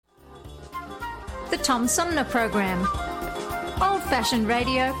The Tom Sumner Program. Old-fashioned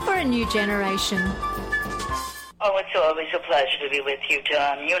radio for a new generation. Oh, it's always a pleasure to be with you,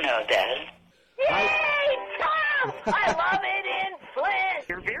 Tom. You know that. Yay, Tom! I love it in Flint!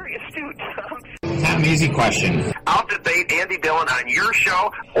 You're very astute, Tom. Tom, easy question. I'll debate Andy Dillon on your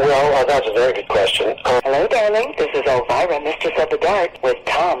show. Well, that's a very good question. Hello, darling. This is Elvira, Mistress of the Dark, with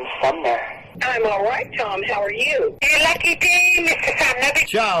Tom Sumner. I'm all right, Tom. How are you? You lucky day, Mr. Sumner.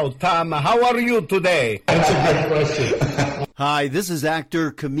 Ciao, Tom. How are you today? That's a good question. Hi, this is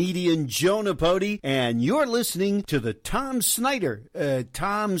actor, comedian Joe Napodi, and you're listening to the Tom Smothers.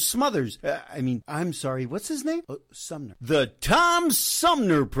 I'm sorry, what's his name? Oh, Sumner. The Tom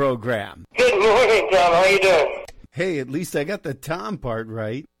Sumner Program. Good morning, Tom. How you doing? Hey, at least I got the Tom part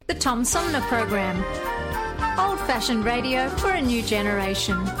right. The Tom Sumner Program. Old-fashioned radio for a new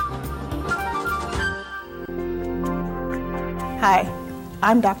generation. Hi,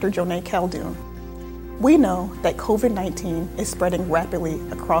 I'm Dr. Jonae Caldoun. We know that COVID-19 is spreading rapidly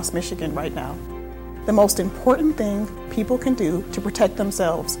across Michigan right now. The most important thing people can do to protect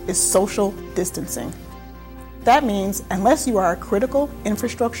themselves is social distancing. That means unless you are a critical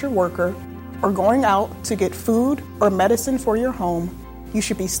infrastructure worker or going out to get food or medicine for your home, you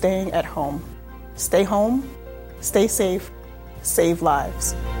should be staying at home. Stay home, stay safe, save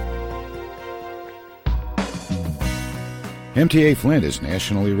lives. MTA Flint is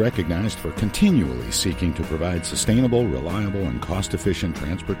nationally recognized for continually seeking to provide sustainable, reliable, and cost-efficient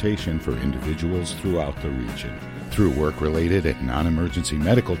transportation for individuals throughout the region. Through work-related and non-emergency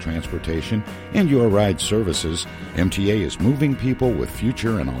medical transportation and Your Ride services, MTA is moving people with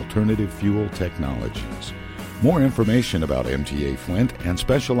future and alternative fuel technologies. More information about MTA Flint and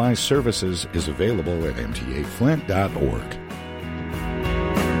specialized services is available at mtaflint.org.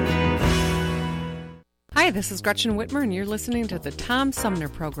 Hi, this is Gretchen Whitmer, and you're listening to the Tom Sumner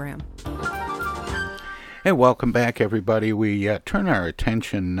Program. Hey, welcome back, everybody. We turn our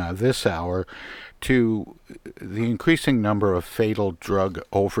attention this hour to the increasing number of fatal drug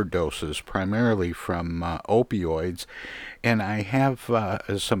overdoses, primarily from opioids. And I have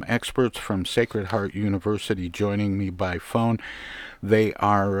some experts from Sacred Heart University joining me by phone. They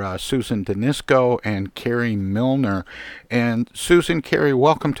are Susan DiNisco and Kerry Milner. And Susan, Kerry,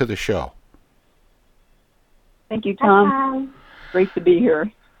 welcome to the show. Thank you, Tom. Great to be here.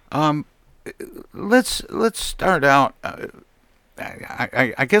 Let's start out.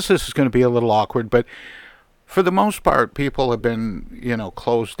 I guess this is going to be a little awkward, but for the most part, people have been,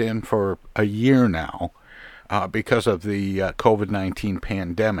 closed in for a year now because of the COVID-19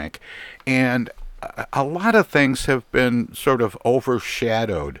 pandemic, and a lot of things have been sort of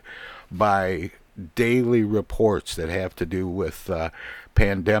overshadowed by daily reports that have to do with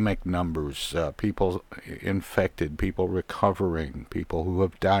pandemic numbers, people infected, people recovering, people who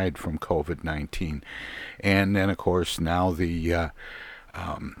have died from COVID-19. And then, of course, now the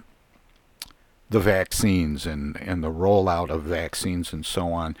vaccines and the rollout of vaccines and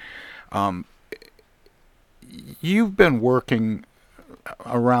so on. You've been working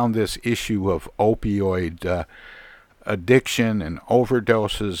around this issue of opioid addiction and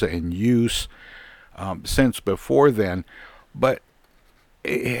overdoses and use since before then, but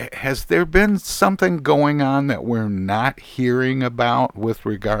has there been something going on that we're not hearing about with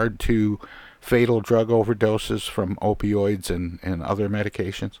regard to fatal drug overdoses from opioids and other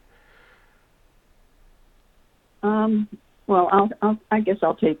medications? Well, I guess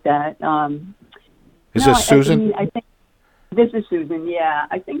I'll take that. Is this Susan? I think this is Susan. Yeah,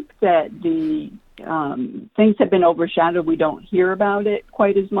 I think that the things have been overshadowed. We don't hear about it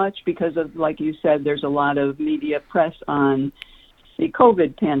quite as much because of, like you said, there's a lot of media press on the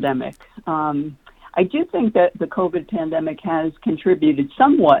COVID pandemic. I do think that the COVID pandemic has contributed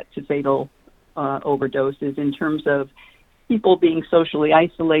somewhat to fatal overdoses in terms of people being socially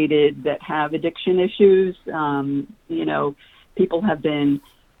isolated that have addiction issues. People have been,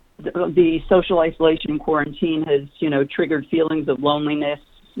 the social isolation quarantine has, triggered feelings of loneliness,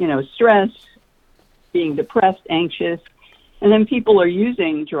 stress, being depressed, anxious, and then people are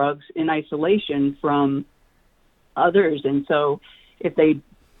using drugs in isolation from others. And so if they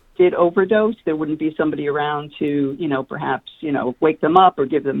did overdose, there wouldn't be somebody around to, perhaps, wake them up or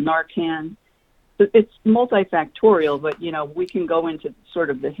give them Narcan. It's multifactorial, but, we can go into sort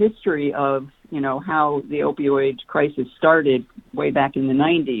of the history of, how the opioid crisis started way back in the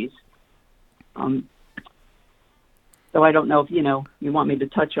 90s. So I don't know if, you want me to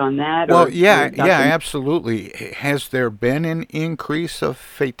touch on that. Well, yeah, absolutely. Has there been an increase of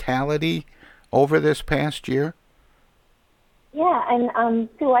fatality over this past year? Yeah, and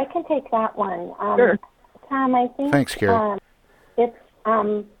Sue, I can take that one. Sure. Tom, I think thanks, Kerry. It's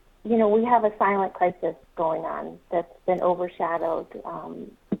we have a silent crisis going on that's been overshadowed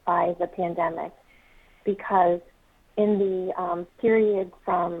by the pandemic, because in the period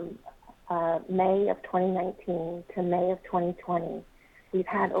from May of 2019 to May of 2020, we've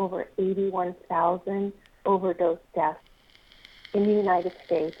had over 81,000 overdose deaths in the United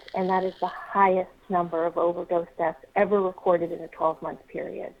States, and that is the highest number of overdose deaths ever recorded in a 12-month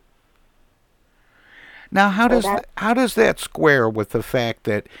period. Now, how does that square with the fact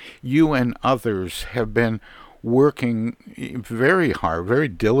that you and others have been working very hard, very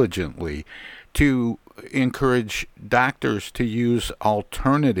diligently, to encourage doctors to use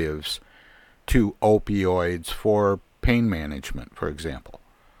alternatives to opioids for pain management, for example?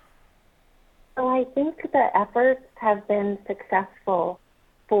 So I think the efforts have been successful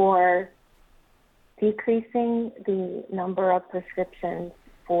for decreasing the number of prescriptions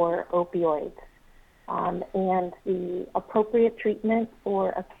for opioids. And the appropriate treatment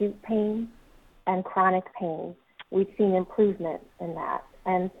for acute pain and chronic pain, we've seen improvement in that.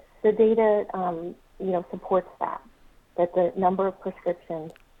 And the data, supports that the number of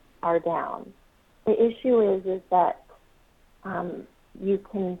prescriptions are down. The issue is that you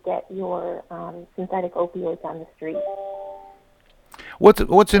can get your synthetic opioids on the street.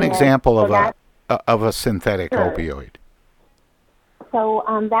 What's an example of a synthetic opioid? So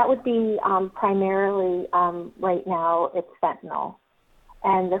that would be primarily, right now, it's fentanyl.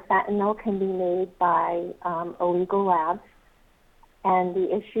 And the fentanyl can be made by illegal labs. And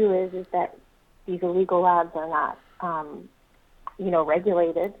the issue is that these illegal labs are not,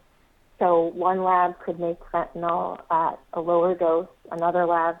 regulated. So one lab could make fentanyl at a lower dose. Another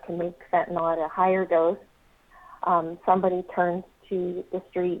lab can make fentanyl at a higher dose. Somebody turns to the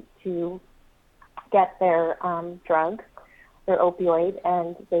street to get their drug, their opioid,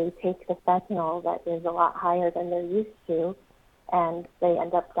 and they take the fentanyl that is a lot higher than they're used to, and they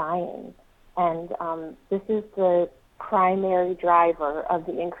end up dying. And this is the primary driver of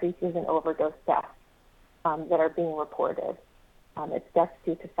the increases in overdose deaths that are being reported. It's deaths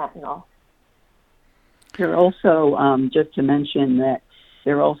due to fentanyl. There are also, just to mention that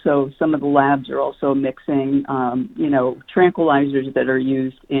some of the labs are also mixing, tranquilizers that are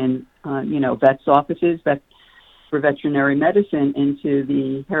used in, vets' offices, for veterinary medicine into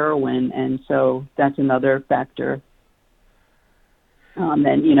the heroin, and so that's another factor. And,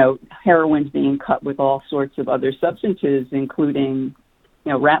 heroin's being cut with all sorts of other substances, including,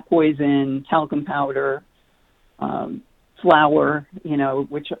 rat poison, talcum powder, flour,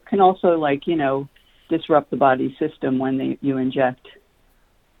 which can also, disrupt the body system when you inject.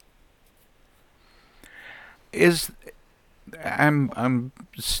 I'm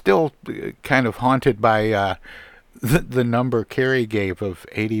still kind of haunted by the number Kerry gave of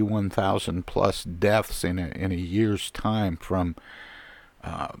 81,000 plus deaths in a year's time from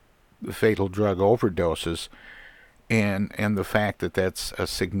fatal drug overdoses, and the fact that that's a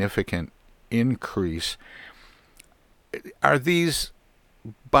significant increase. Are these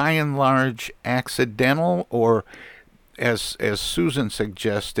by and large accidental, or as Susan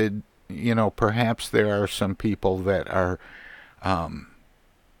suggested, perhaps there are some people that are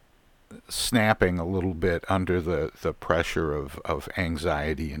snapping a little bit under the pressure of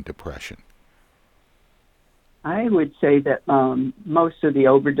anxiety and depression? I would say that most of the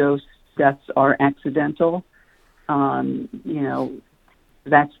overdose deaths are accidental.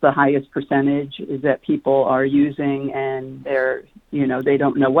 That's the highest percentage, is that people are using and they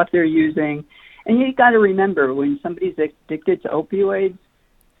don't know what they're using. And you got to remember, when somebody's addicted to opioids,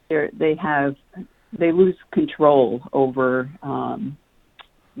 they lose control over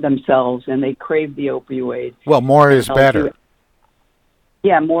themselves, and they crave the opioid. Well, more is better.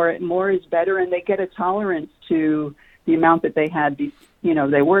 Yeah, more is better, and they get a tolerance to the amount that they had.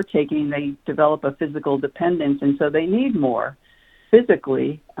 They were taking. They develop a physical dependence, and so they need more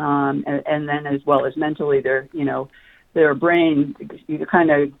physically, and then as well as mentally. Their brain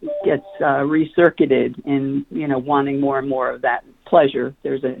kind of gets recircuited in wanting more and more of that pleasure.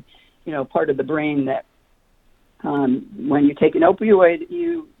 There's a part of the brain that when you take an opioid,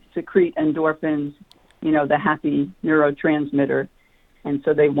 you secrete endorphins, the happy neurotransmitter. And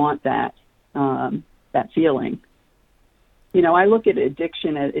so they want that feeling. I look at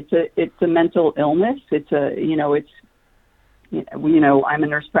addiction as it's a mental illness. I'm a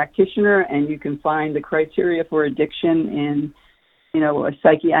nurse practitioner, and you can find the criteria for addiction in, a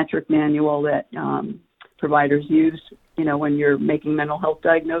psychiatric manual that providers use, when you're making mental health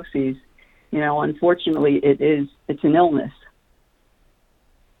diagnoses. Unfortunately, it's an illness.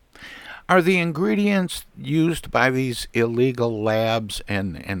 Are the ingredients used by these illegal labs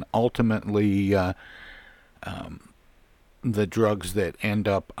and ultimately the drugs that end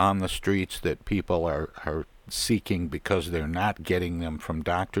up on the streets that people are seeking because they're not getting them from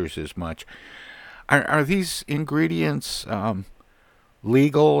doctors as much. Are these ingredients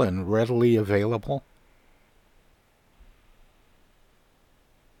legal and readily available?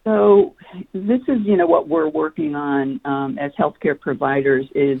 So this is, what we're working on as healthcare providers,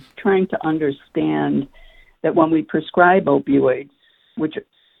 is trying to understand that when we prescribe opioids, which,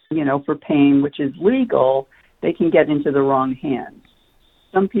 for pain, which is legal, they can get into the wrong hands.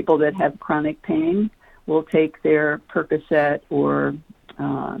 Some people that have chronic pain will take their Percocet or,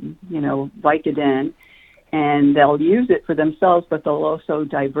 Vicodin, and they'll use it for themselves, but they'll also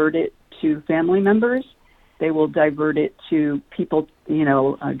divert it to family members. They will divert it to people,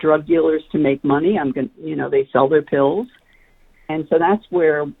 drug dealers to make money. They sell their pills. And so that's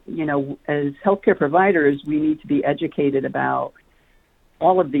where, as healthcare providers, we need to be educated about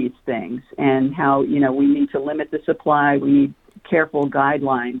all of these things and how, we need to limit the supply. We need careful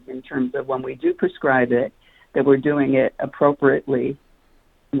guidelines in terms of when we do prescribe it, that we're doing it appropriately.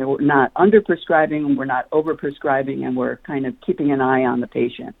 We're not under-prescribing, we're not over-prescribing, and we're kind of keeping an eye on the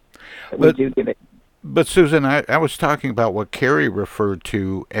patient. We do give it. But Susan, I was talking about what Kerry referred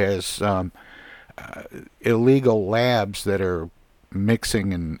to as illegal labs that are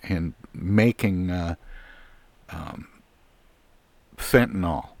mixing and making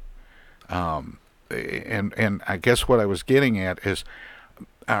fentanyl. And I guess what I was getting at is,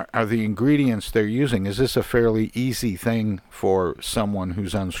 are the ingredients they're using, is this a fairly easy thing for someone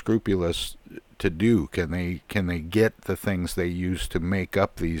who's unscrupulous to do? Can they get the things they use to make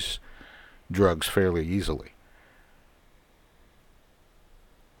up these drugs fairly easily?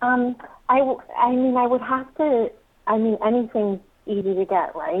 I would have to. Anything's easy to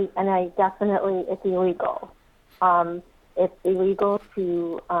get, right? And it's illegal. It's illegal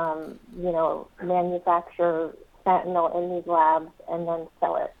to, manufacture fentanyl in these labs and then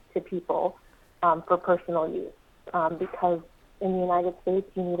sell it to people for personal use. Because in the United States,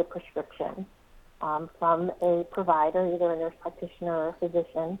 you need a prescription from a provider, either a nurse practitioner or a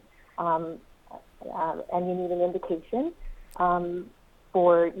physician, and you need an indication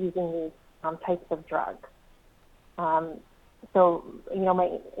for using these types of drugs. So,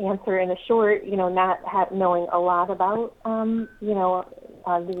 my answer in a short, not knowing a lot about,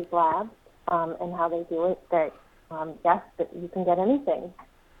 these labs and how they do it, that, yes, that you can get anything.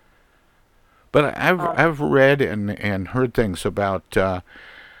 But I've read and heard things about, the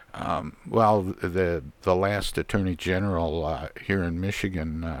last Attorney General here in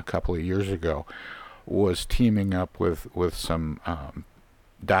Michigan a couple of years ago was teaming up with some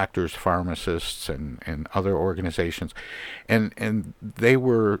doctors, pharmacists, and other organizations, and they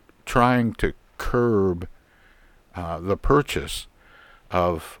were trying to curb the purchase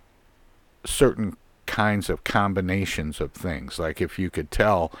of certain kinds of combinations of things. Like if you could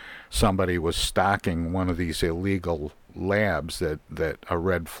tell somebody was stocking one of these illegal labs, that a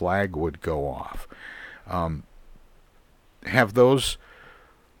red flag would go off. Have those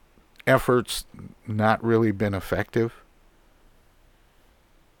efforts not really been effective?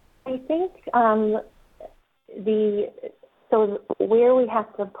 I think where we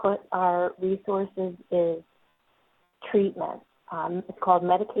have to put our resources is treatment. It's called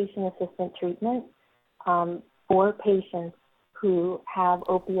medication-assisted treatment for patients who have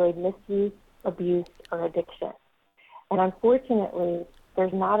opioid misuse, abuse, or addiction. And unfortunately,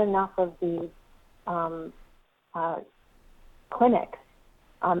 there's not enough of these clinics.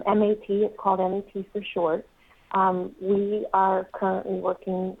 MAT, it's called MAT for short. We are currently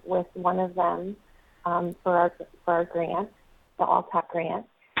working with one of them for our grant, the ALTAC grant.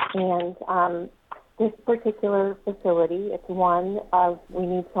 And this particular facility, it's one of, we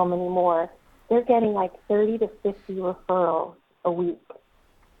need so many more, they're getting like 30 to 50 referrals a week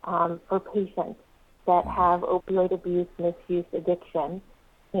for patients that have opioid abuse, misuse, addiction,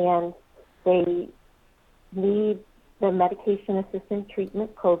 and they need the medication-assisted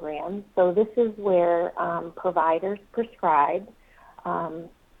treatment program. So this is where providers prescribe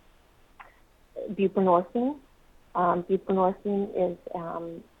buprenorphine. Buprenorphine is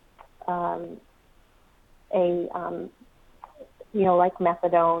like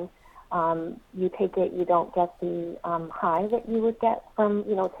methadone. You take it, you don't get the high that you would get from,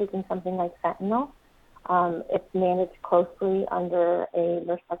 taking something like fentanyl. It's managed closely under a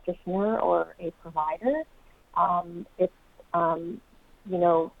nurse practitioner or a provider. It's,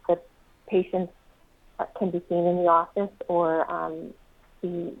 the patients can be seen in the office, or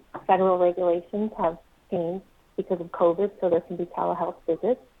the federal regulations have changed because of COVID, so there can be telehealth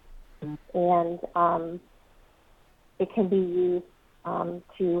visits. And it can be used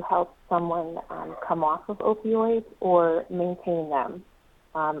to help someone come off of opioids or maintain them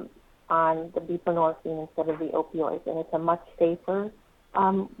on the buprenorphine instead of the opioids. And it's a much safer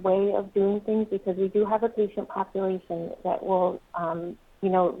way of doing things because we do have a patient population that will,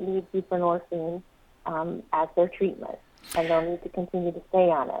 need buprenorphine as their treatment, and they'll need to continue to stay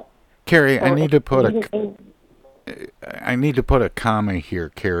on it. Kerry, So I need to put a comma here,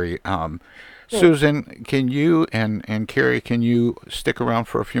 Kerry. Susan, can you and Kerry, can you stick around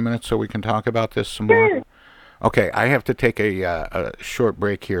for a few minutes so we can talk about this some more? Okay, I have to take a short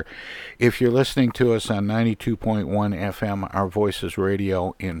break here. If you're listening to us on 92.1 FM, Our Voices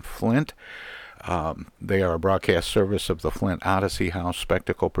Radio in Flint, they are a broadcast service of the Flint Odyssey House,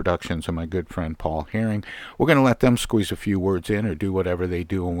 Spectacle Productions, and my good friend Paul Herring. We're going to let them squeeze a few words in or do whatever they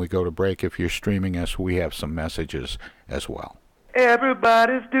do when we go to break. If you're streaming us, we have some messages as well.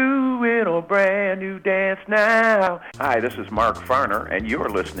 Everybody's doing a brand new dance now. Hi, this is Mark Farner, and you're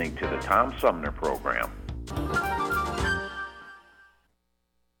listening to the Tom Sumner Program.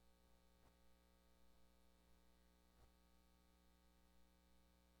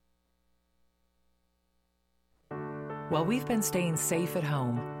 While we've been staying safe at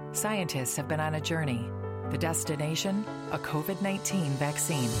home, scientists have been on a journey. The destination, a COVID-19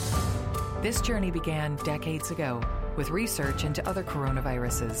 vaccine. This journey began decades ago with research into other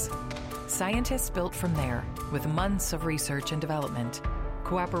coronaviruses. Scientists built from there with months of research and development,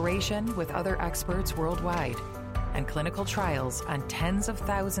 cooperation with other experts worldwide, and clinical trials on tens of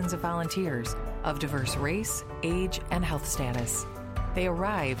thousands of volunteers of diverse race, age, and health status. They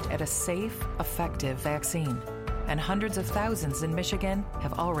arrived at a safe, effective vaccine, and hundreds of thousands in Michigan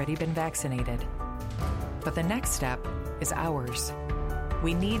have already been vaccinated. But the next step is ours.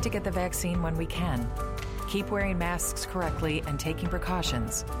 We need to get the vaccine when we can. Keep wearing masks correctly and taking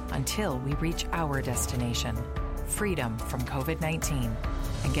precautions until we reach our destination, freedom from COVID-19,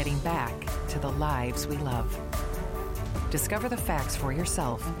 and getting back to the lives we love. Discover the facts for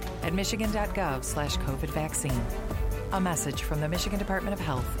yourself at michigan.gov/COVID vaccine. A message from the Michigan Department of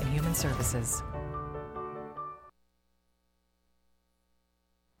Health and Human Services.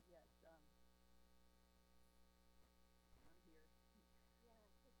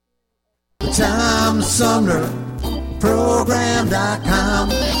 TomSumnerProgram.com.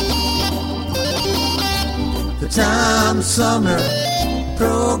 The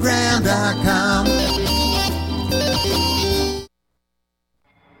TomSumnerProgram.com.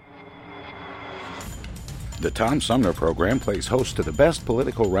 The Tom Sumner Program plays host to the best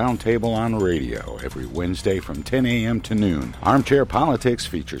political roundtable on radio every Wednesday from 10 a.m. to noon. Armchair Politics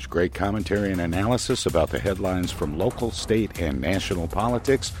features great commentary and analysis about the headlines from local, state, and national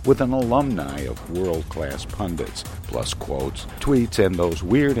politics with an alumni of world-class pundits, plus quotes, tweets, and those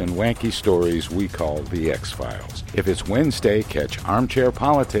weird and wacky stories we call the X-Files. If it's Wednesday, catch Armchair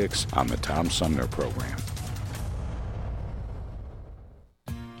Politics on the Tom Sumner Program.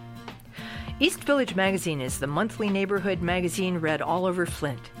 East Village Magazine is the monthly neighborhood magazine read all over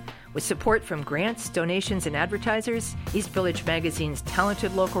Flint. With support from grants, donations, and advertisers, East Village Magazine's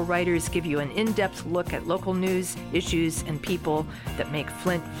talented local writers give you an in-depth look at local news, issues, and people that make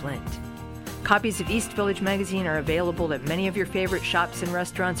Flint, Flint. Copies of East Village Magazine are available at many of your favorite shops and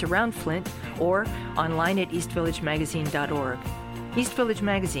restaurants around Flint or online at eastvillagemagazine.org. East Village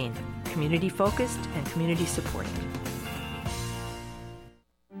Magazine, community-focused and community-supported.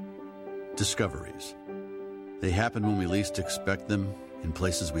 Discoveries. They happen when we least expect them, in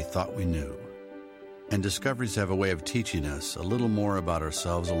places we thought we knew. And discoveries have a way of teaching us a little more about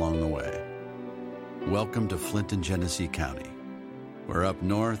ourselves along the way. Welcome to Flint and Genesee County, where up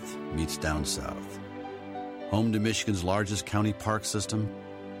north meets down south. Home to Michigan's largest county park system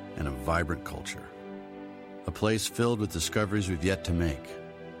and a vibrant culture. A place filled with discoveries we've yet to make,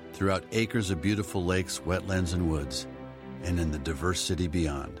 throughout acres of beautiful lakes, wetlands, and woods, and in the diverse city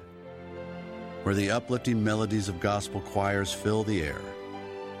beyond. Where the uplifting melodies of gospel choirs fill the air,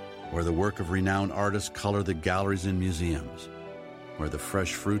 where the work of renowned artists color the galleries and museums, where the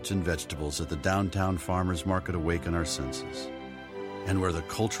fresh fruits and vegetables at the downtown farmers market awaken our senses, and where the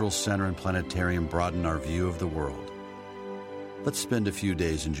cultural center and planetarium broaden our view of the world. Let's spend a few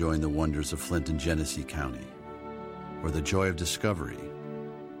days enjoying the wonders of Flint and Genesee County, where the joy of discovery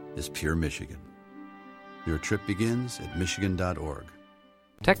is pure Michigan. Your trip begins at michigan.org.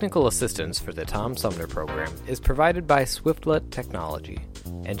 Technical assistance for the Tom Sumner Program is provided by Swiftlet Technology,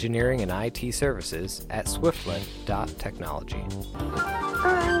 engineering and IT services at swiftlet.technology.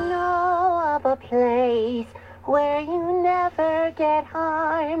 I know of a place where you never get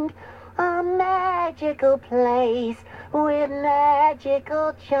harmed, a magical place with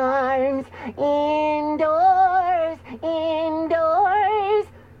magical charms. Indoors, indoors,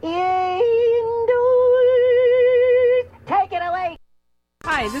 indoors. Take it away.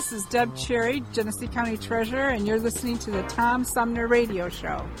 Hi, this is Deb Cherry, Genesee County Treasurer, and you're listening to the Tom Sumner Radio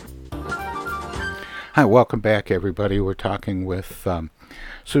Show. Hi, welcome back, everybody. We're talking with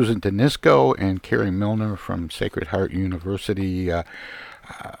Susan DiNisco and Kerry Milner from Sacred Heart University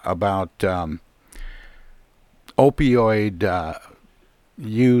about opioid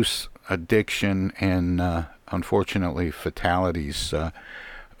use, addiction, and unfortunately fatalities.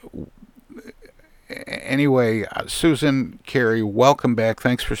 Anyway, Susan, Kerry, welcome back.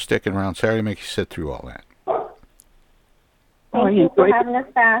 Thanks for sticking around. Sorry to make you sit through all that. Thank you for having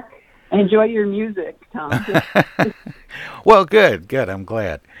us back. Enjoy your music, Tom. Well, good. I'm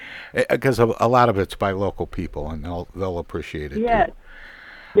glad, because a lot of it's by local people, and they'll appreciate it. Yes, too.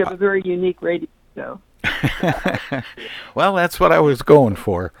 You have a very unique radio show. Well, that's what I was going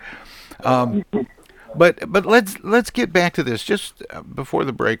for. But let's get back to this. Just before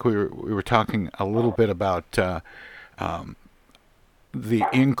the break, we were talking a little bit about the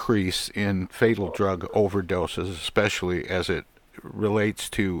increase in fatal drug overdoses, especially as it relates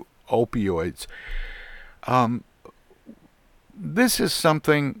to opioids. This is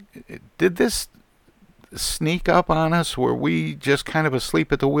something. Did this sneak up on us? Were we just kind of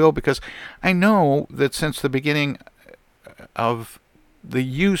asleep at the wheel? Because I know that since the beginning of the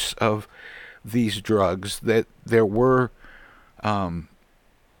use of these drugs, that there were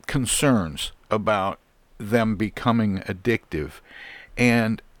concerns about them becoming addictive,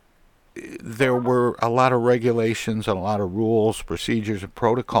 and there were a lot of regulations and a lot of rules, procedures, and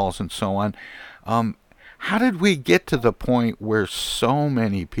protocols, and so on. How did we get to the point where so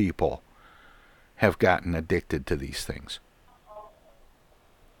many people have gotten addicted to these things?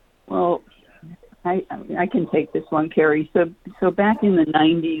 Well, I can take this one, Kerry. So back in the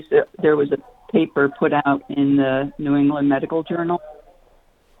 90s, there was a paper put out in the New England Medical Journal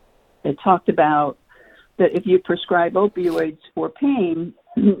that talked about that if you prescribe opioids for pain,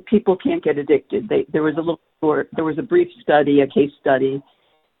 people can't get addicted. There was a brief study, a case study,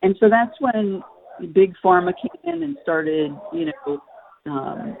 and so that's when Big Pharma came in and started,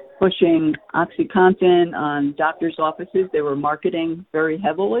 pushing OxyContin on doctors' offices. They were marketing very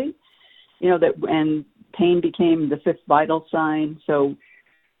heavily, and pain became the fifth vital sign. So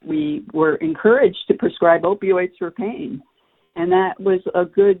we were encouraged to prescribe opioids for pain. And that was a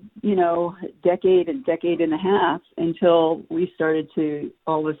good, decade and a half until we started to,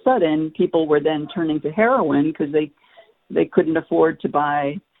 all of a sudden, people were then turning to heroin because they couldn't afford to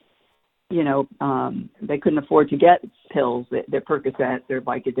buy, they couldn't afford to get pills, their Percocet, their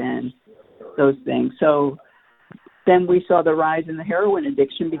Vicodin, those things. So then we saw the rise in the heroin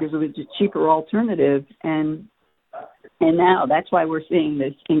addiction because it was a cheaper alternative. And now that's why we're seeing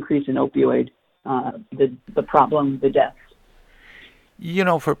this increase in opioid, the problem, the deaths.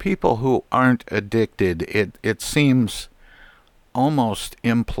 For people who aren't addicted, it seems almost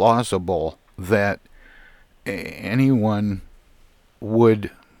implausible that anyone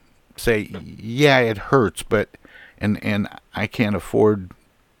would say, yeah, it hurts, but and I can't afford,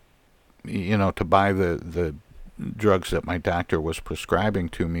 to buy the drugs that my doctor was prescribing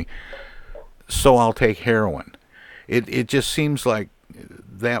to me, so I'll take heroin. It just seems like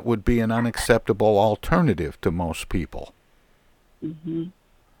that would be an unacceptable alternative to most people. Mm-hmm.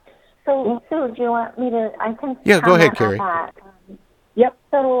 So, Sue, do you want me to? I can. Yeah, go ahead, Kerry. Yep.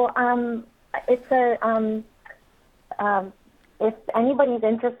 So, it's if anybody's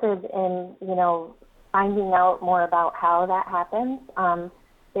interested in, finding out more about how that happens,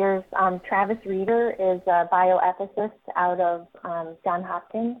 there's Travis Reeder is a bioethicist out of Johns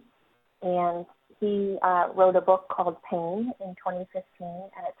Hopkins, and he wrote a book called Pain in 2015,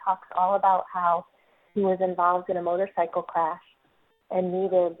 and it talks all about how he was involved in a motorcycle crash and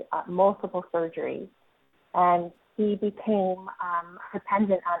needed multiple surgeries. And he became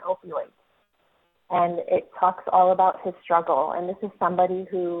dependent on opioids. And it talks all about his struggle. And this is somebody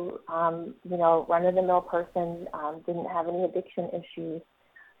who, run-of-the-mill person, didn't have any addiction issues.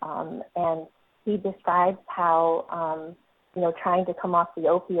 And he describes how, trying to come off the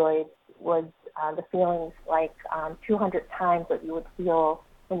opioids was the feelings like 200 times what you would feel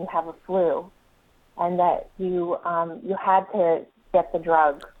when you have a flu. And that you had to get the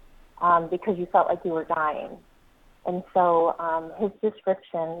drug because you felt like you were dying. And so his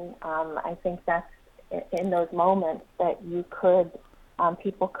description, I think that's in those moments that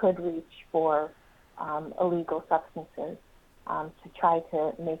people could reach for illegal substances to try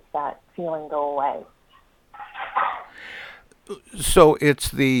to make that feeling go away. So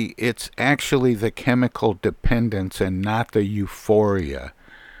it's actually the chemical dependence and not the euphoria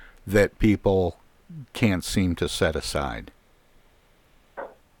that people can't seem to set aside.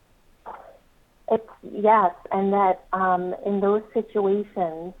 Yes, and that in those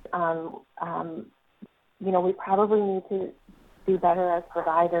situations, we probably need to do better as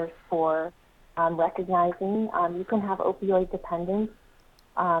providers for recognizing you can have opioid dependence,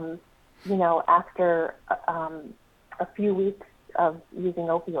 after a few weeks of using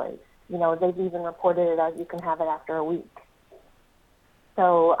opioids. They've even reported it as you can have it after a week.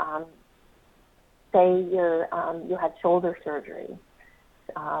 So, say you had shoulder surgery.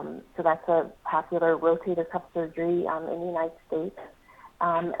 So that's a popular rotator cuff surgery in the United States.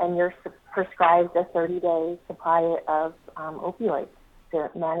 And you're prescribed a 30-day supply of opioids to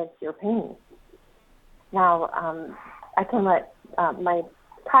manage your pain. Now, I can let my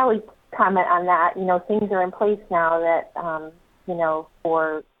colleague comment on that. Things are in place now that,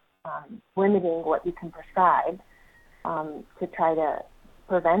 for limiting what you can prescribe to try to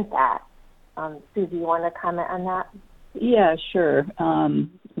prevent that. Sue, do you want to comment on that? Yeah, sure.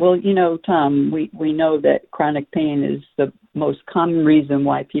 Well, Tom, we know that chronic pain is the most common reason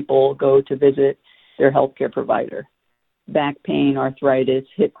why people go to visit their healthcare provider. Back pain, arthritis,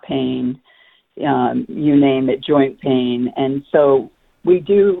 hip pain, you name it, joint pain. And so we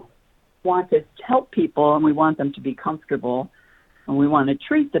do want to help people, and we want them to be comfortable, and we want to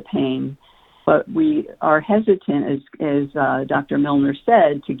treat the pain, but we are hesitant, as Dr. Milner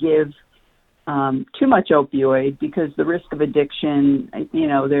said, to give too much opioid, because the risk of addiction,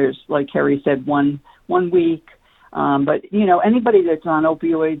 there's, like Kerry said, one week. But, anybody that's on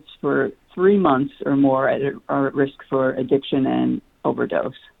opioids for 3 months or more are at risk for addiction and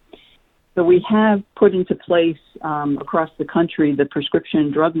overdose. So we have put into place across the country the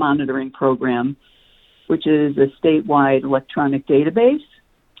Prescription Drug Monitoring Program, which is a statewide electronic database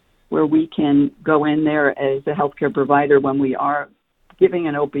where we can go in there as a healthcare provider when we are giving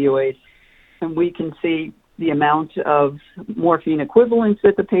an opioid, and we can see the amount of morphine equivalents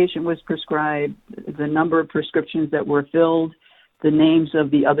that the patient was prescribed, the number of prescriptions that were filled, the names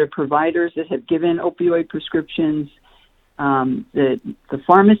of the other providers that have given opioid prescriptions, the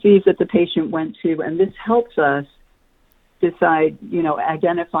pharmacies that the patient went to, and this helps us decide,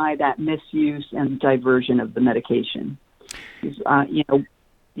 identify that misuse and diversion of the medication.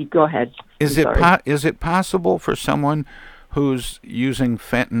 Go ahead. Is it possible for someone who's using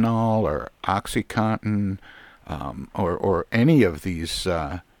fentanyl or OxyContin or any of these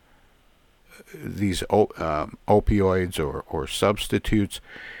opioids or substitutes,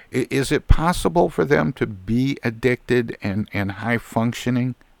 is it possible for them to be addicted and high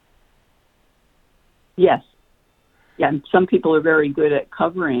functioning? Yes. Yeah, and some people are very good at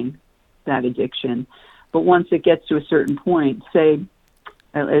covering that addiction, but once it gets to a certain point, say,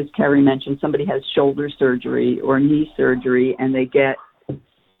 as Kerry mentioned, somebody has shoulder surgery or knee surgery, and they get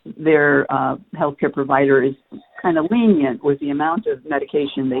their healthcare provider is kind of lenient with the amount of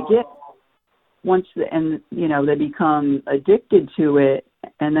medication they get. They become addicted to it,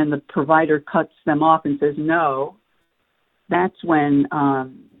 and then the provider cuts them off and says no. That's when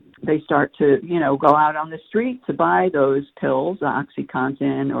they start to, go out on the street to buy those pills,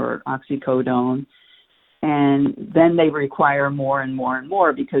 OxyContin or oxycodone. And then they require more and more and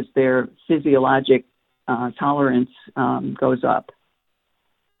more because their physiologic tolerance goes up.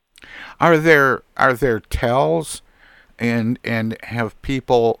 Are there tells, and have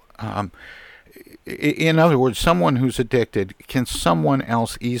people? In other words, someone who's addicted, can someone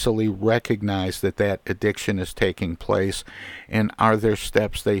else easily recognize that addiction is taking place, and are there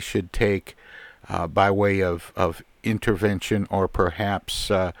steps they should take by way of intervention or perhaps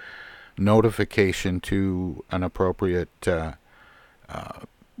notification to an appropriate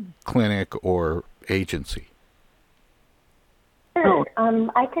clinic or agency? Sure.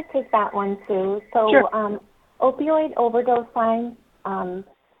 I could take that one too. So, sure. Opioid overdose signs.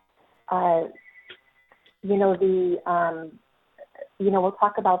 We'll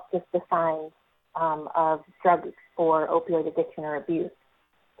talk about just the signs of drugs for opioid addiction or abuse.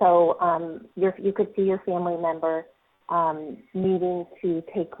 So, you could see your family member needing to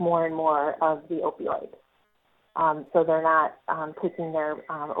take more and more of the opioid. So they're not taking their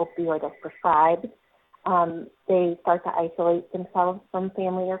opioid as prescribed. They start to isolate themselves from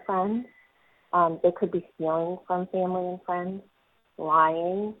family or friends. They could be stealing from family and friends,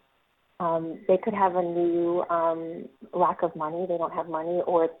 lying. They could have a new lack of money. They don't have money,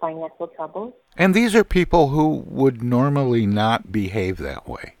 or it's financial troubles. And these are people who would normally not behave that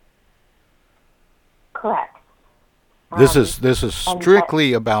way. Correct. This is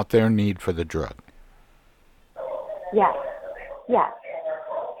strictly about their need for the drug. Yes, Yes.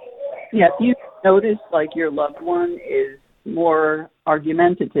 Yeah, if you notice like your loved one is more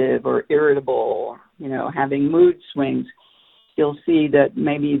argumentative or irritable, having mood swings, you'll see that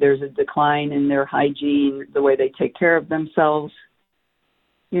maybe there's a decline in their hygiene, the way they take care of themselves.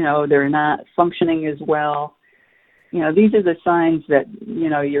 They're not functioning as well. These are the signs that,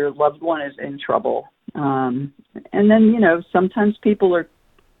 your loved one is in trouble. And then, sometimes people are,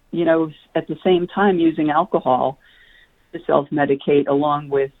 at the same time using alcohol to self-medicate along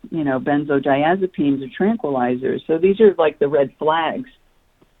with, benzodiazepines or tranquilizers. So these are like the red flags.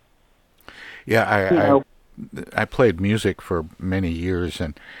 Yeah, I played music for many years,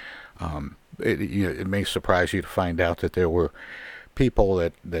 and it may surprise you to find out that there were people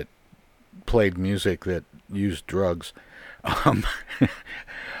that played music that used drugs.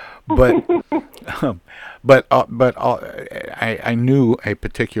 But I knew a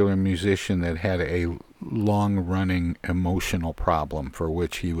particular musician that had a long-running emotional problem for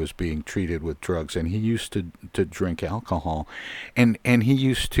which he was being treated with drugs, and he used to drink alcohol, and he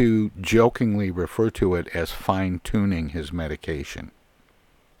used to jokingly refer to it as fine-tuning his medication.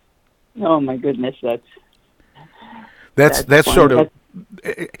 Oh my goodness, that's sort of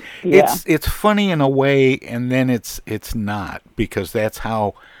yeah. It's funny in a way, and then it's not, because that's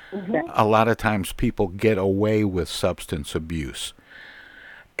how a lot of times people get away with substance abuse.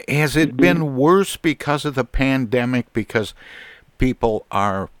 Has it been worse because of the pandemic, because people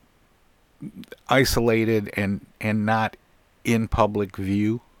are isolated and not in public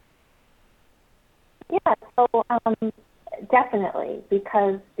view? Yeah, so definitely,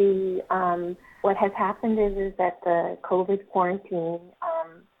 because the what has happened is that the COVID quarantine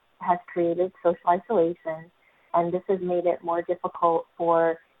has created social isolation, and this has made it more difficult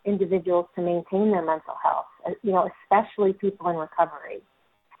for individuals to maintain their mental health, especially people in recovery.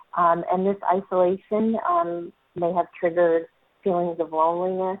 And this isolation may have triggered feelings of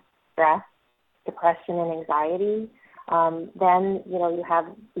loneliness, stress, depression, and anxiety. Then, you have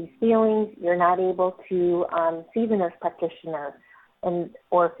these feelings. You're not able to see the nurse practitioner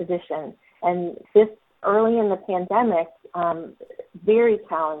or physician. And this early in the pandemic, very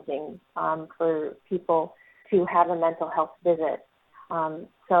challenging for people to have a mental health visit.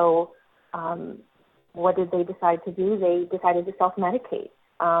 So what did they decide to do? They decided to self-medicate.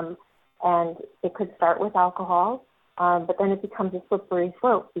 And it could start with alcohol, but then it becomes a slippery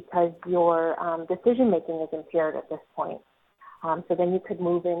slope because your decision-making is impaired at this point. So then you could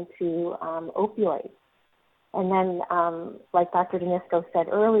move into opioids. And then, like Dr. DiNisco said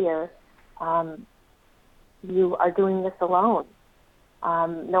earlier, you are doing this alone.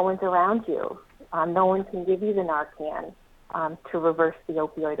 No one's around you. No one can give you the Narcan to reverse the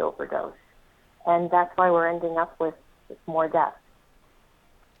opioid overdose. And that's why we're ending up with more deaths.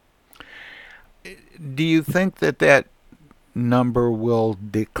 Do you think that number will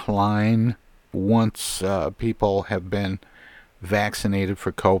decline once people have been vaccinated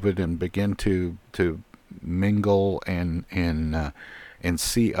for COVID and begin to mingle and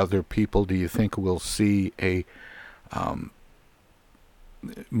see other people? Do you think we'll see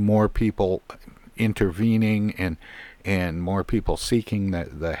more people intervening and more people seeking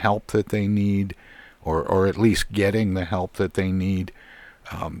the help that they need, or at least getting the help that they need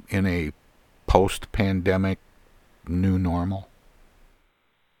in a post-pandemic new normal?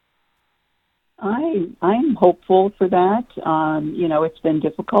 I'm hopeful for that. It's been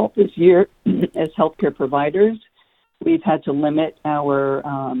difficult this year as healthcare providers. We've had to limit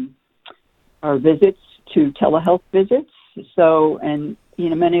our visits to telehealth visits. So,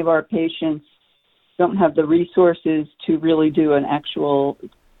 many of our patients don't have the resources to really do an actual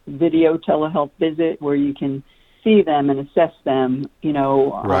video telehealth visit where you can see them and assess them,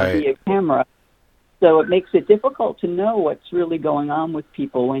 via camera. So it makes it difficult to know what's really going on with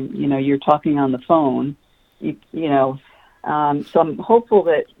people when, you're talking on the phone, so I'm hopeful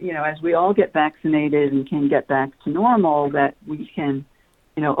that, as we all get vaccinated and can get back to normal, that we can,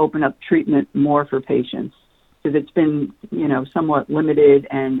 open up treatment more for patients. Because it's been, somewhat limited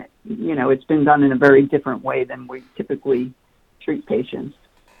and, it's been done in a very different way than we typically treat patients.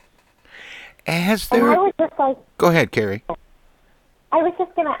 Has there... Go ahead, Kerry. I was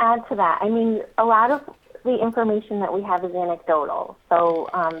just going to add to that. I mean, a lot of the information that we have is anecdotal. So,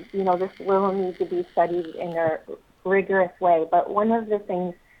 this will need to be studied in a rigorous way. But one of the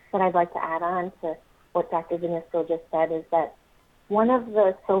things that I'd like to add on to what Dr. DiNisco just said is that one of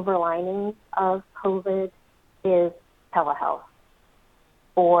the silver linings of COVID is telehealth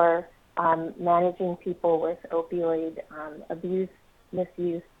for managing people with opioid abuse,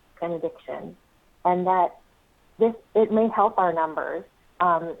 misuse, and addiction. And that it may help our numbers,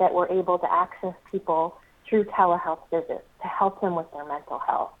 that we're able to access people through telehealth visits to help them with their mental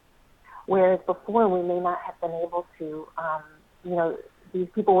health. Whereas before we may not have been able to, these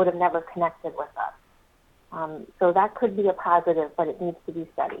people would have never connected with us. So that could be a positive, but it needs to be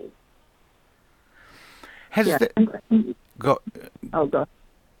studied. Go. Oh, go.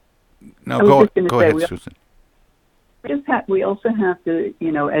 No, go ahead, Susan. We also have to,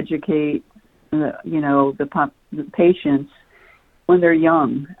 educate, the patients when they're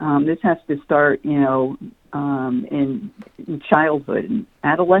young. This has to start, in childhood. And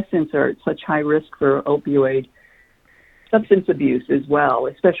adolescents are at such high risk for opioid substance abuse as well,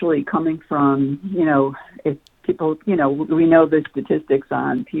 especially coming from, if people, we know the statistics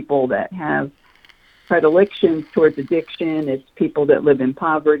on people that have predilections towards addiction. It's people that live in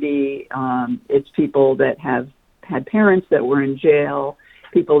poverty. It's people that have had parents that were in jail,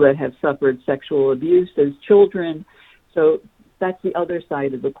 people that have suffered sexual abuse as children. So that's the other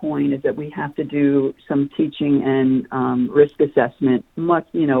side of the coin, is that we have to do some teaching and risk assessment much,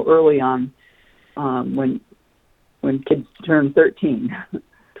 early on when kids turn 13,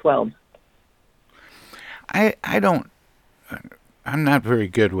 12. I'm not very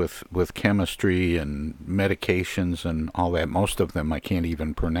good with chemistry and medications and all that. Most of them I can't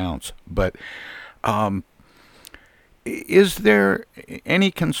even pronounce. But is there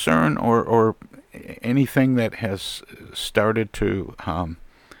any concern or anything that has started to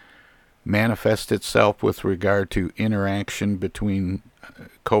manifest itself with regard to interaction between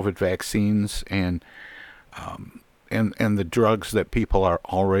COVID vaccines and the drugs that people are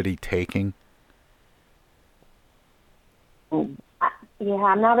already taking? Yeah,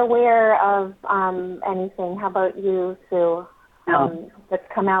 I'm not aware of anything. How about you, Sue? That's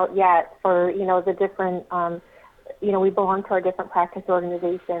come out yet for, the different, we belong to our different practice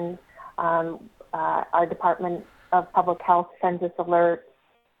organizations. Our Department of Public Health sends us alerts,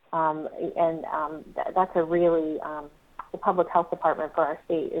 and that's a really, the Public Health Department for our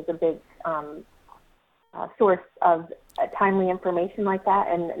state is a big source of timely information like that,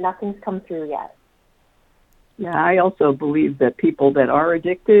 and nothing's come through yet. Yeah, I also believe that people that are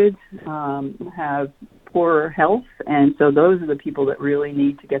addicted have poorer health, and so those are the people that really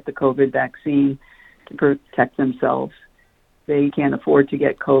need to get the COVID vaccine to protect themselves. They can't afford to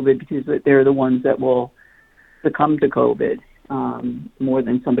get COVID because they're the ones that will succumb to COVID more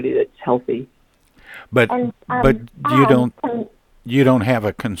than somebody that's healthy. But you don't have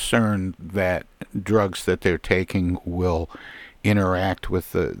a concern that drugs that they're taking will interact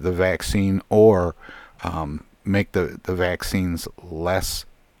with the vaccine or make the vaccines less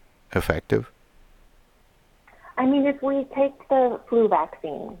effective? I mean, if we take the flu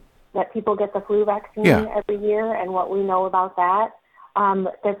vaccine, that people get the flu vaccine every year, and what we know about that,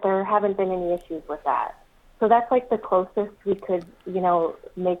 that there haven't been any issues with that. So that's like the closest we could,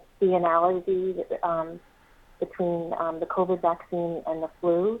 make the analogy between the COVID vaccine and the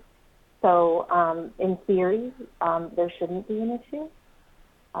flu. So in theory, there shouldn't be an issue.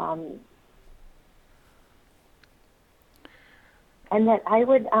 And that I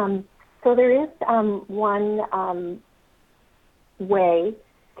would, so there is one way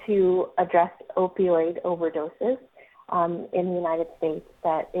to address opioid overdoses in the United States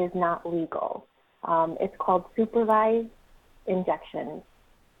that is not legal. It's called supervised injection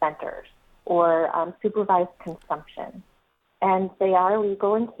centers or supervised consumption. And they are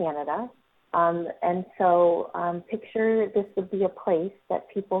legal in Canada. And so picture this would be a place that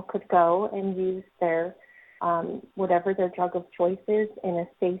people could go and use their whatever their drug of choice is in a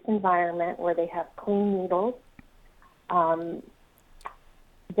safe environment where they have clean needles.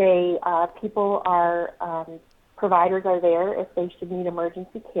 People are, providers are there if they should need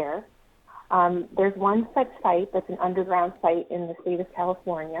emergency care. There's one such site that's an underground site in the state of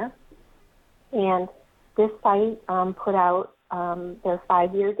California. And this site put out their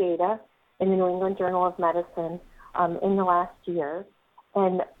 5-year data in the New England Journal of Medicine in the last year.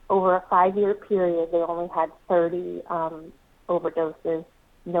 And over a 5-year period, they only had 30 overdoses,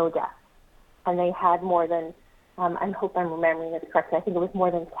 no deaths. And they had more than, I hope I'm remembering this correctly, I think it was more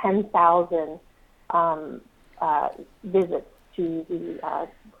than 10,000 visits to the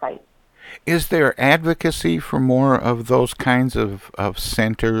site. Is there advocacy for more of those kinds of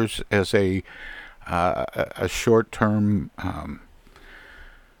centers as a short-term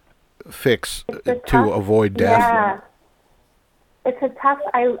fix to avoid death? Yeah. It's a tough,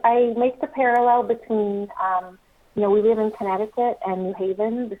 I make the parallel between, we live in Connecticut and New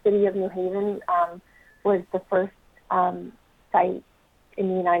Haven. The city of New Haven was the first site in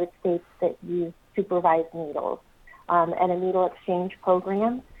the United States that used supervised needles and a needle exchange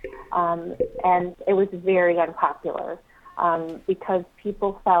program. And it was very unpopular because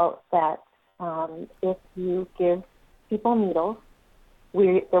people felt that if you give people needles,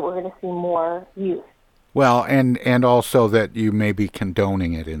 we're going to see more use. Well, and also that you may be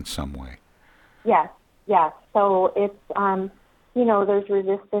condoning it in some way. Yes. So it's, there's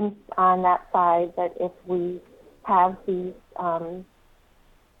resistance on that side that if we have these,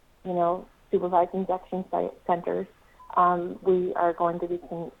 supervised injection centers, we are going to be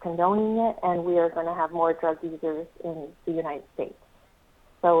condoning it, and we are going to have more drug users in the United States.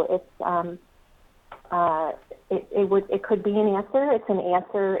 So it's, it could be an answer. It's an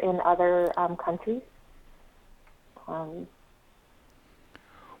answer in other countries.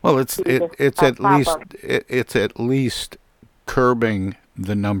 Well, it's at least curbing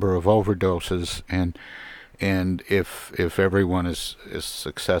the number of overdoses, and if everyone is as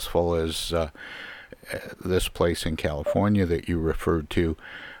successful as this place in California that you referred to,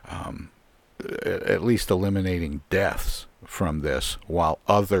 at least eliminating deaths from this, while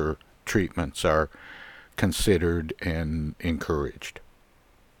other treatments are considered and encouraged.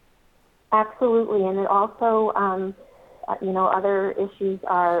 Absolutely, and it also, other issues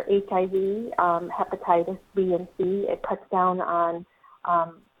are HIV, hepatitis B and C. It cuts down on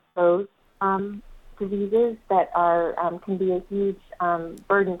those diseases that are can be a huge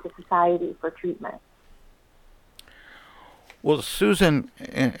burden to society for treatment. Well, Susan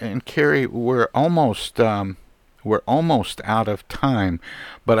and Kerry, we're almost out of time,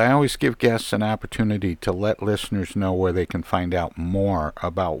 but I always give guests an opportunity to let listeners know where they can find out more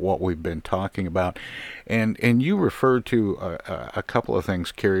about what we've been talking about. And you referred to a couple of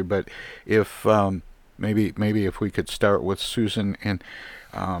things, Kerry, but if maybe if we could start with Susan and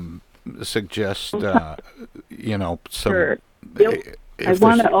suggest some. Sure. I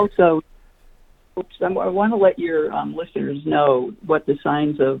want to also. I want to let your listeners know what the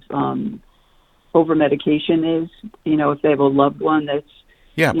signs of over-medication is. If they have a loved one that's,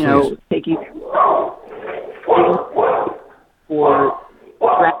 taking or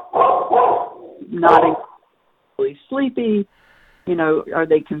not really sleepy, are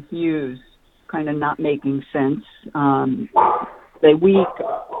they confused, kind of not making sense? They weak,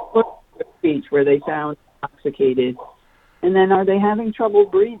 speech where they sound intoxicated. And then are they having trouble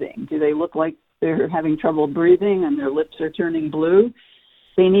breathing? Do they look like they're having trouble breathing and their lips are turning blue?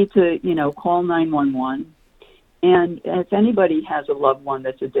 They need to, call 911. And if anybody has a loved one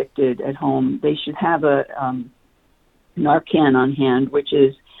that's addicted at home, they should have a Narcan on hand, which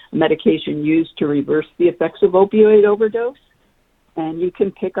is a medication used to reverse the effects of opioid overdose. And you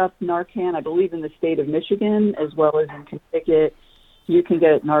can pick up Narcan, I believe, in the state of Michigan, as well as in Connecticut. You can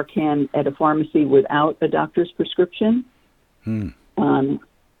get Narcan at a pharmacy without a doctor's prescription.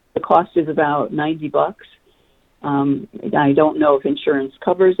 The cost is about $90. I don't know if insurance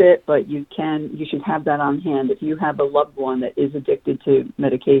covers it, but you should have that on hand if you have a loved one that is addicted to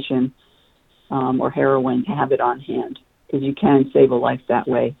medication or heroin, to have it on hand, because you can save a life that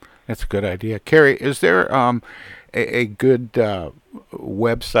way. That's a good idea. Kerry, is there a good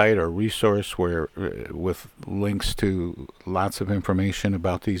website or resource where with links to lots of information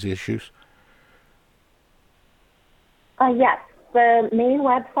about these issues? Yes. The main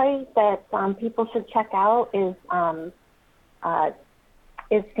website that people should check out is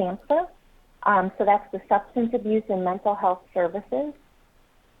SAMHSA. So that's the Substance Abuse and Mental Health Services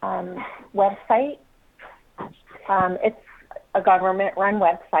website. It's a government-run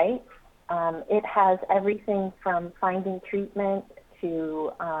website. It has everything from finding treatment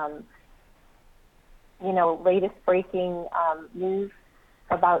to, latest breaking news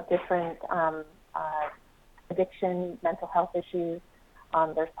about different addiction, mental health issues.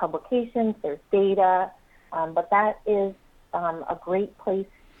 There's publications, there's data, but that is a great place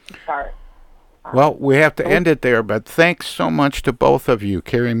to start. Well, we have to end it there, but thanks so much to both of you,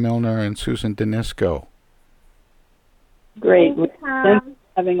 Kerry Milner and Susan DiNisco. Great. Thanks for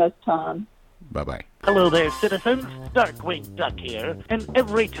having us, Tom. Bye-bye. Hello there, citizens. Darkwing Duck here, and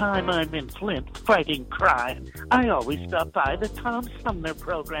every time I'm in Flint fighting crime, I always stop by the Tom Sumner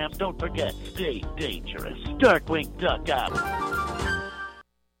program. Don't forget, stay dangerous. Darkwing Duck out.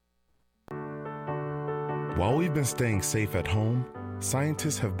 While we've been staying safe at home,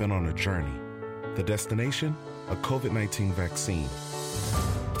 scientists have been on a journey. The destination? A COVID-19 vaccine.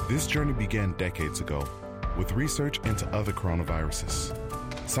 This journey began decades ago with research into other coronaviruses.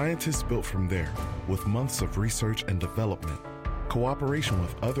 Scientists built from there with months of research and development, cooperation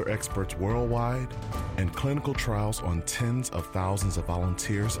with other experts worldwide, and clinical trials on tens of thousands of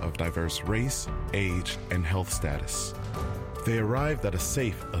volunteers of diverse race, age, and health status. They arrived at a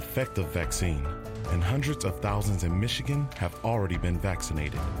safe, effective vaccine, and hundreds of thousands in Michigan have already been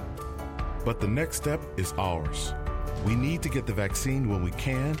vaccinated. But the next step is ours. We need to get the vaccine when we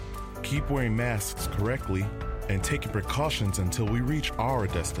can, Keep wearing masks correctly and taking precautions until we reach our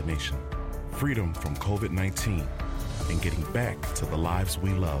destination, freedom from COVID-19, and getting back to the lives we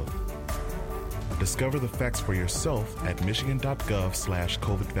love. Discover the facts for yourself at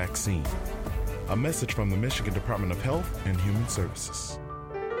michigan.gov/COVID vaccine. A message from the Michigan Department of Health and Human Services.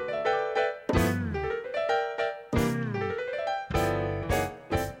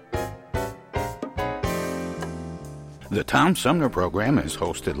 The Tom Sumner Program has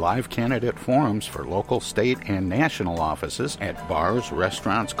hosted live candidate forums for local, state, and national offices at bars,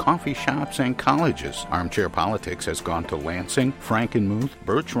 restaurants, coffee shops, and colleges. Armchair Politics has gone to Lansing, Frankenmuth,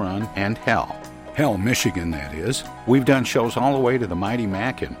 Birch Run, and Hell, Michigan, that is. We've done shows all the way to the Mighty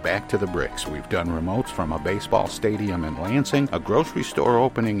Mac and back to the Bricks. We've done remotes from a baseball stadium in Lansing, a grocery store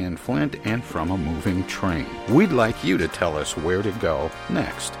opening in Flint, and from a moving train. We'd like you to tell us where to go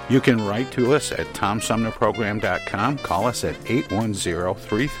next. You can write to us at TomSumnerProgram.com, call us at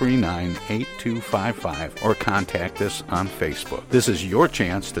 810-339-8255, or contact us on Facebook. This is your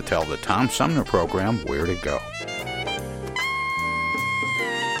chance to tell the Tom Sumner Program where to go.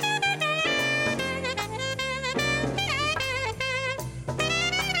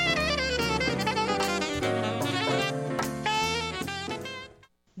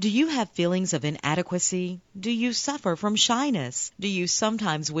 Do you have feelings of inadequacy? Do you suffer from shyness? Do you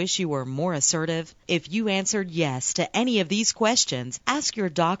sometimes wish you were more assertive? If you answered yes to any of these questions, ask your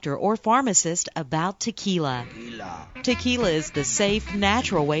doctor or pharmacist about tequila. Tequila is the safe,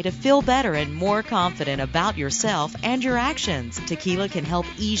 natural way to feel better and more confident about yourself and your actions. Tequila can help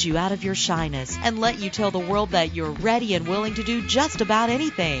ease you out of your shyness and let you tell the world that you're ready and willing to do just about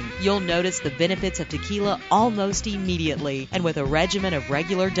anything. You'll notice the benefits of tequila almost immediately, and with a regimen of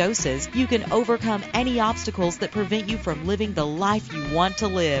regular doses, you can overcome any obstacles that prevent you from living the life you want to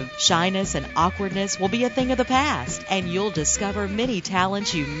live. Shyness and awkwardness will be a thing of the past, and you'll discover many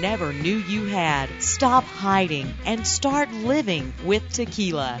talents you never knew you had. Stop hiding and start living with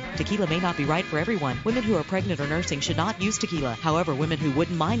tequila. Tequila may not be right for everyone. Women who are pregnant or nursing should not use tequila. However, women who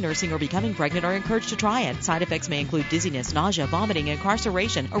wouldn't mind nursing or becoming pregnant are encouraged to try it. Side effects may include dizziness, nausea, vomiting,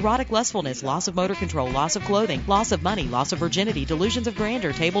 incarceration, erotic lustfulness, loss of motor control, loss of clothing, loss of money, loss of virginity, delusions of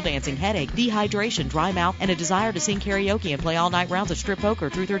grandeur, table dancing, headache, dehydration, dry mouth, and a desire to sing karaoke and play all-night rounds of strip poker,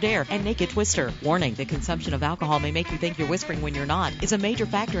 truth or dare, and naked twister. Warning, the consumption of alcohol may make you think you're whispering when you're not, is a major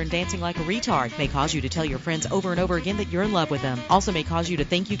factor in dancing like a retard, may cause you to tell your friends over and over again that you're in love with them, also may cause you to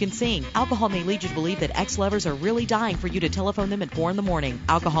think you can sing. Alcohol may lead you to believe that ex-lovers are really dying for you to telephone them at 4 in the morning.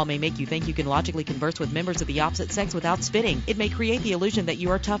 Alcohol may make you think you can logically converse with members of the opposite sex without spitting. It may create the illusion that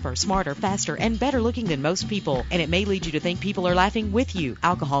you are tougher, smarter, faster, and better looking than most people, and it may lead you to think people are laughing with you.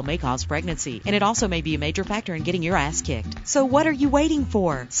 Alcohol may cause pregnancy, and it also may be a major factor in getting your ass kicked. So what are you waiting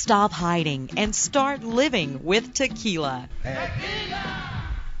for? Stop hiding and start living with tequila.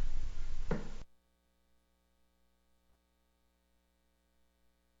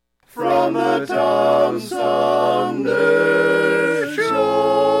 From the Tom Sumner Show.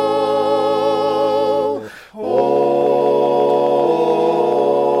 Oh,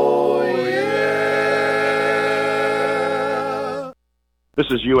 yeah.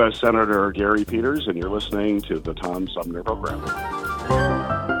 This is U.S. Senator Gary Peters, and you're listening to the Tom Sumner Program.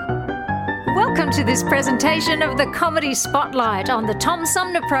 Welcome to this presentation of the Comedy Spotlight on the Tom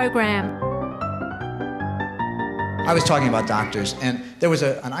Sumner Program. I was talking about doctors, and there was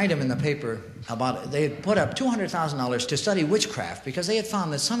an item in the paper about they had put up $200,000 to study witchcraft because they had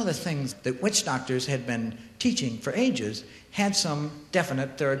found that some of the things that witch doctors had been teaching for ages had some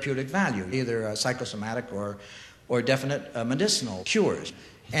definite therapeutic value, either psychosomatic or definite medicinal cures,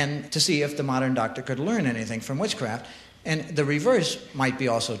 and to see if the modern doctor could learn anything from witchcraft. And the reverse might be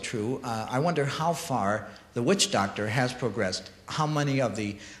also true. I wonder how far the witch doctor has progressed, how many of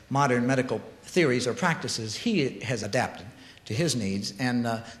the modern medical theories or practices he has adapted to his needs. And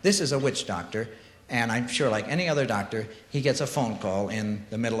this is a witch doctor, and I'm sure like any other doctor, he gets a phone call in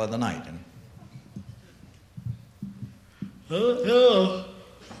the middle of the night. And, hello.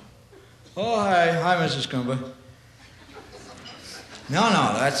 Oh, hi, Mrs. Kumba. No,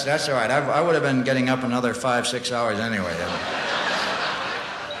 that's all right. I would have been getting up another 5-6 hours anyway.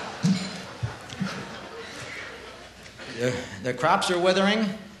 The crops are withering,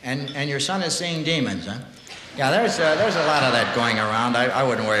 and your son is seeing demons, huh? Yeah, there's a lot of that going around. I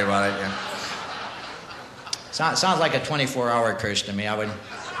wouldn't worry about it. Yeah. Sounds like a 24-hour curse to me. Well,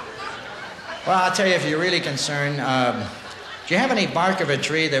 I'll tell you, if you're really concerned, do you have any bark of a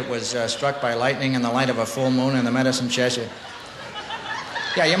tree that was struck by lightning in the light of a full moon in the medicine chest?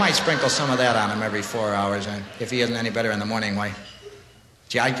 Yeah, you might sprinkle some of that on him every 4 hours. If he isn't any better in the morning, why?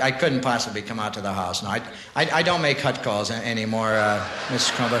 Gee, I couldn't possibly come out to the house. No, I don't make hut calls anymore,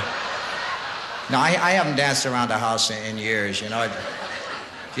 Mrs. Crumber. No, I haven't danced around the house in years. You know,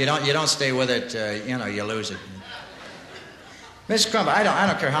 if you don't stay with it, you lose it. Miss Crump, I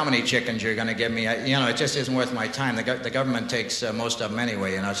don't care how many chickens you're going to give me. It just isn't worth my time. The government takes most of them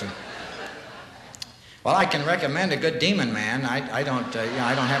anyway. So. Well, I can recommend a good demon man. I don't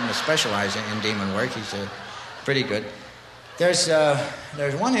happen to specialize in demon work. He's pretty good. There's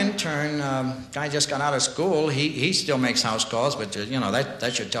one intern, guy just got out of school. He still makes house calls, but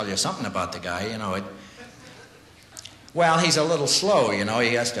that should tell you something about the guy. Well, he's a little slow.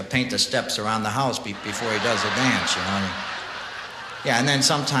 He has to paint the steps around the house before he does the dance. Yeah, and then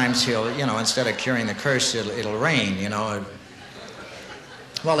sometimes he'll, instead of curing the curse, it'll rain.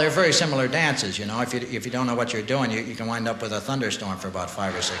 Well, they're very similar dances. If you don't know what you're doing, you can wind up with a thunderstorm for about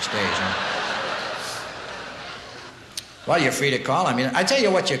 5 or 6 days. Well, you're free to call him. I tell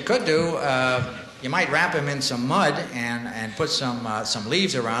you what you could do. You might wrap him in some mud and put some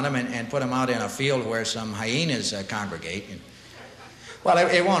leaves around him and put him out in a field where some hyenas congregate. Well,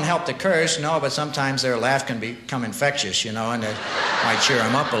 it won't help the curse, no, but sometimes their laugh can become infectious, and it might cheer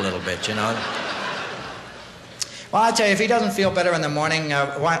him up a little bit, Well, I'll tell you, if he doesn't feel better in the morning,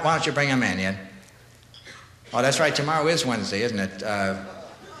 why don't you bring him in, yeah? Oh, that's right, tomorrow is Wednesday, isn't it?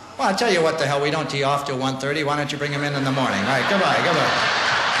 Well, I'll tell you what the hell, we don't tee off till 1:30. Why don't you bring him in the morning? All right, goodbye.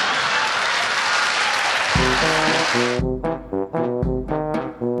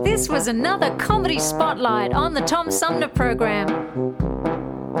 This was another comedy spotlight on the Tom Sumner Program.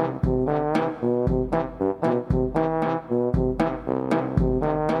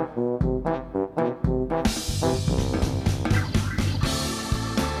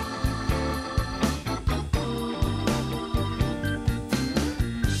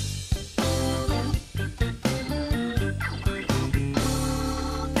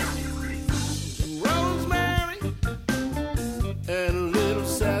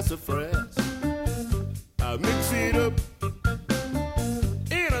 sassafras. I mix it up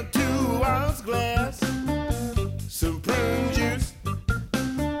in a 2-ounce glass. Some prune juice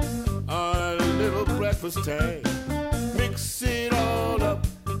on a little breakfast tang. Mix it all up.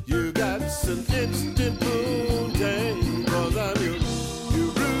 You got some instant poontang. 'Cause I'm your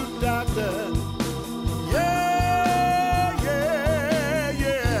root doctor.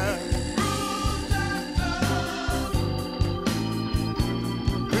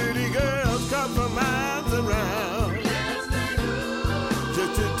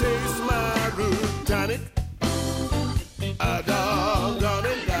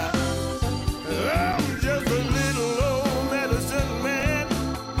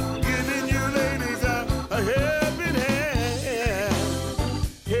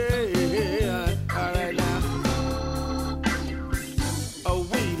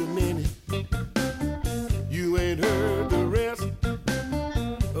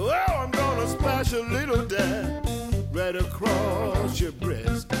 Across your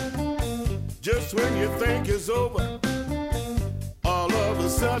breast. Just when you think it's over, all of a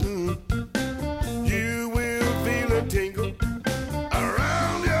sudden you will feel a tingle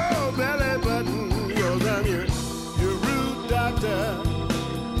around your belly button. 'Cause I'm your root doctor.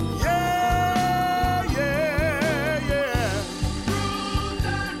 Yeah, yeah, yeah.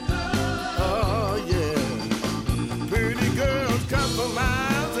 Oh yeah. Pretty girls come from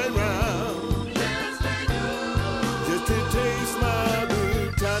miles around to taste my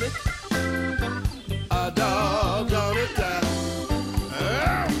root tonic. A dog on it.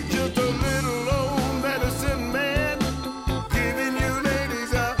 I'm just a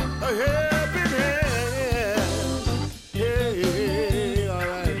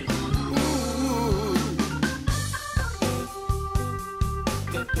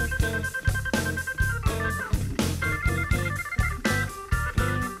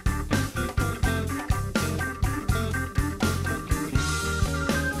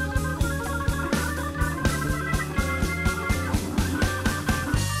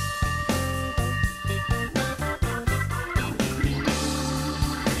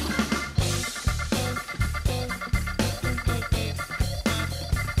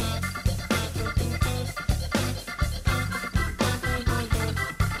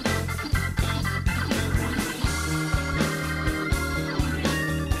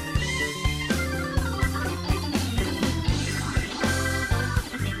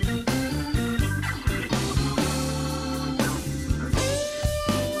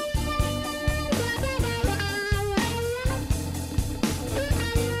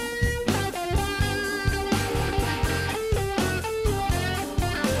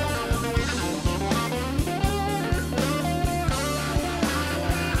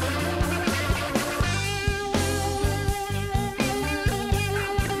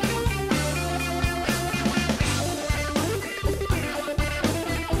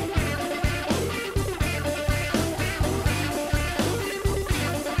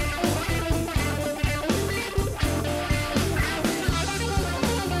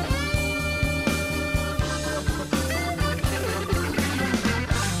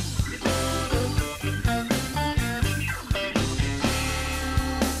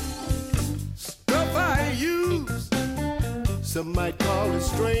Some might call it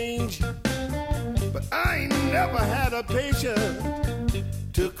strange, but I ain't never had a patient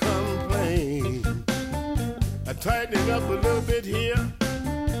to complain. I tighten it up a little bit here,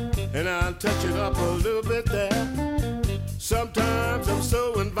 and I'll touch it up a little bit there. Sometimes I'm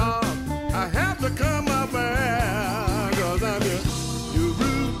so involved, I have to come up there, 'cause I'm your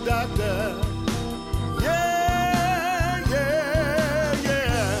root doctor. Yeah, yeah,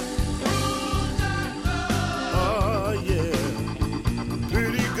 yeah. Oh, yeah.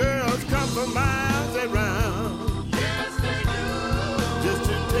 Pretty girls come from miles around. Yes, they do. Just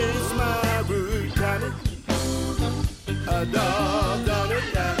to taste my root tonic. A dog on it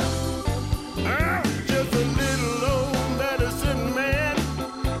now. Just a little old medicine man,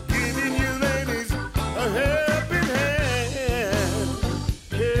 giving you ladies a helping hand.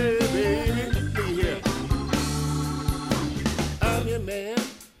 Hey, baby, look here. I'm your man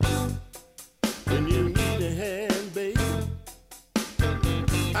when you need a hand, baby.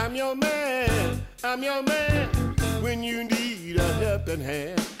 I'm your man when you need a helping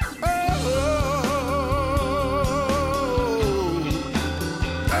hand. Oh,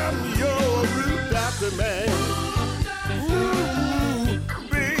 I'm your root doctor, man. Ooh,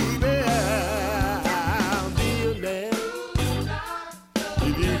 baby, I'll be your man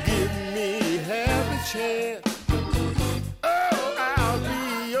if you give me half a chance. Oh, I'll be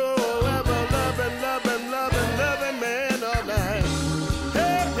your ever loving man all night.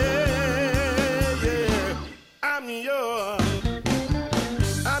 Hey, hey, yeah, I'm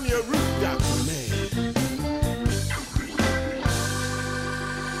your root doctor, man.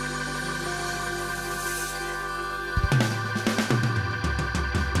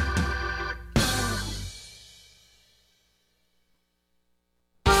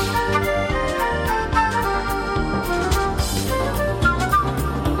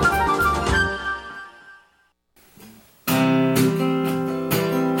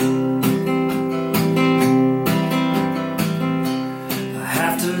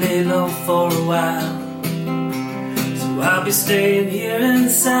 For a while, so I'll be staying here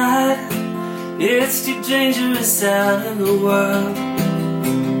inside. It's too dangerous out in the world.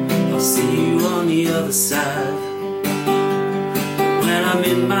 I'll see you on the other side. When I'm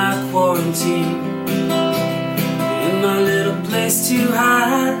in my quarantine, in my little place to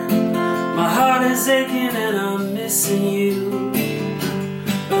hide, my heart is aching and I'm missing you.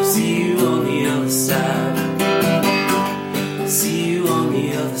 I'll see you on the other side. I'll see you on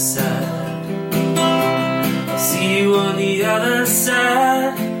the other side. See you on the other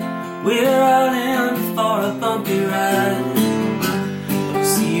side. We're all in for a bumpy ride. I'll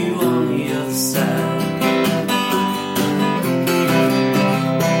see you on the other side.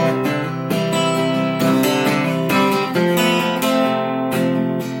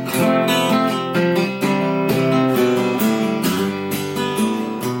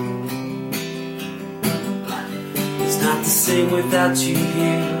 It's not the same without you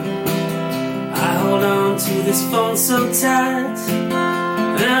here. I hold on to this phone so tight,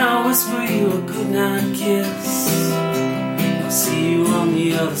 and I'll whisper you a goodnight kiss. I'll see you on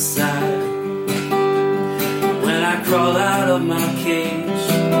the other side. When I crawl out of my cage,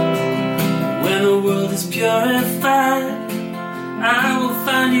 when the world is purified, I will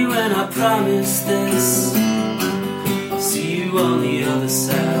find you and I promise this. I'll see you on the other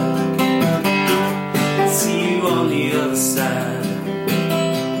side. I'll see you on the other side.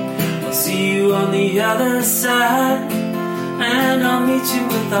 See you on the other side, and I'll meet you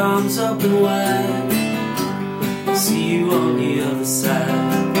with arms open wide. I'll see you on the other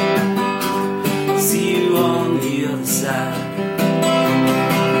side. I'll see you on the other side.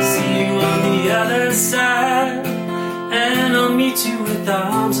 I'll see you on the other side, and I'll meet you with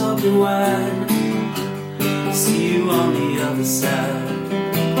arms open wide. I'll see you on the other side.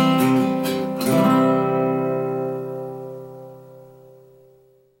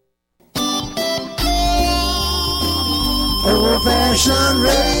 Old-fashioned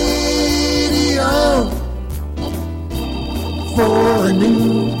radio for a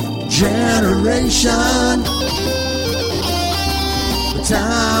new generation. The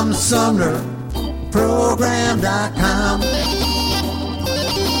Tom Sumner Program.com.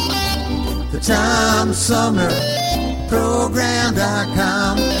 The Tom Sumner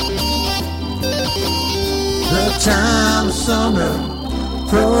Program.com. The Tom Sumner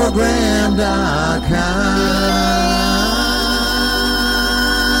Program.com.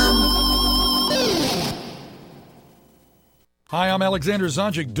 Hi, I'm Alexander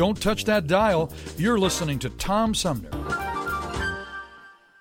Zonjic. Don't touch that dial. You're listening to Tom Sumner.